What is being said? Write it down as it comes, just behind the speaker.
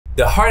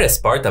The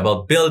hardest part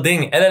about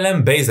building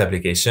LLM-based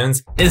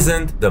applications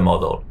isn't the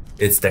model,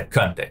 it's the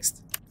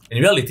context.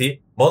 In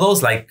reality,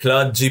 models like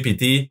Claude,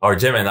 GPT, or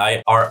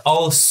Gemini are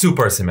all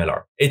super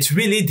similar. It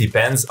really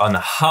depends on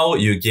how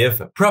you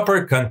give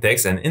proper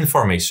context and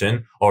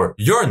information, or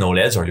your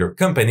knowledge or your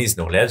company's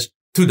knowledge,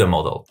 to the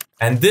model.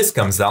 And this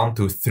comes down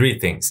to three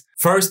things.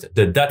 First,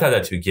 the data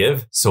that you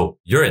give, so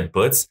your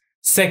inputs.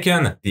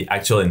 Second, the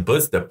actual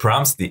inputs, the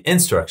prompts, the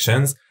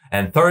instructions.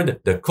 And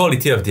third, the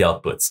quality of the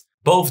outputs,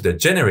 both the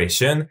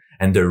generation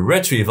and the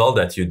retrieval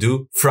that you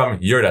do from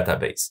your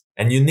database.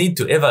 And you need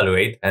to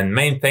evaluate and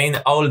maintain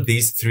all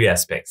these three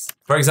aspects.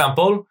 For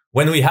example,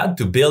 when we had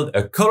to build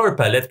a color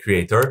palette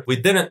creator, we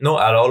didn't know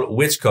at all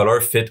which color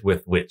fit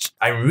with which.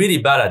 I'm really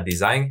bad at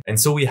design, and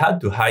so we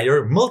had to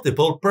hire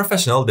multiple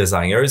professional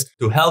designers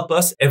to help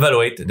us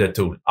evaluate the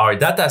tool, our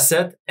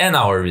dataset, and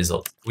our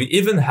results. We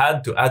even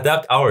had to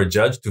adapt our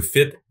judge to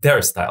fit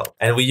their style.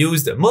 And we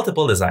used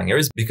multiple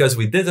designers because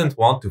we didn't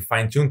want to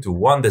fine-tune to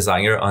one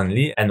designer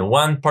only and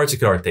one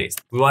particular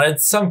taste. We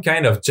wanted some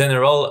kind of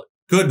general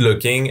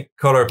good-looking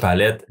color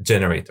palette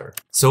generator.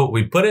 So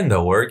we put in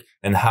the work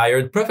and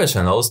hired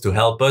professionals to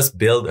help us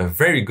build a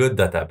very good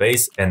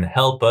database and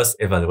help us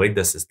evaluate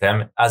the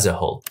system as a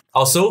whole.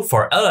 Also,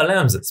 for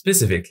LLMs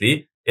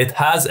specifically, it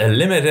has a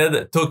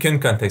limited token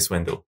context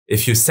window.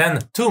 If you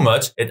send too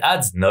much, it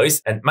adds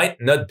noise and might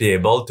not be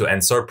able to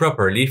answer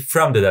properly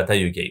from the data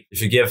you gave.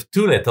 If you give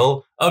too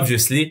little,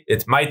 obviously,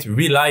 it might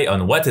rely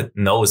on what it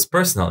knows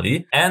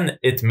personally, and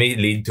it may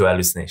lead to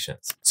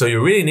hallucinations. So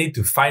you really need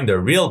to find a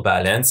real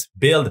balance,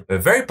 build a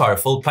very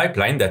powerful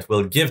pipeline that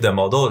will give the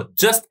model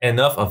just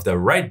enough of the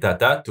right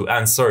data to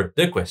answer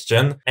the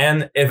question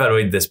and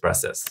evaluate this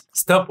process.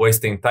 Stop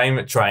wasting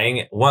time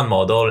trying one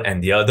model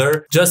and the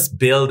other. Just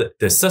build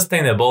the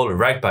sustainable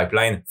RAG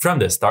pipeline from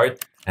the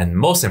start. And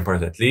most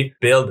importantly,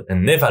 build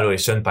an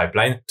evaluation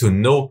pipeline to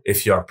know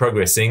if you are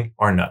progressing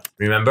or not.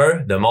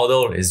 Remember, the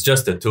model is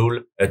just a tool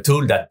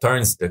that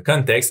turns the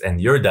context and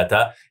your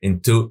data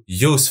into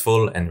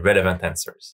useful and relevant answers.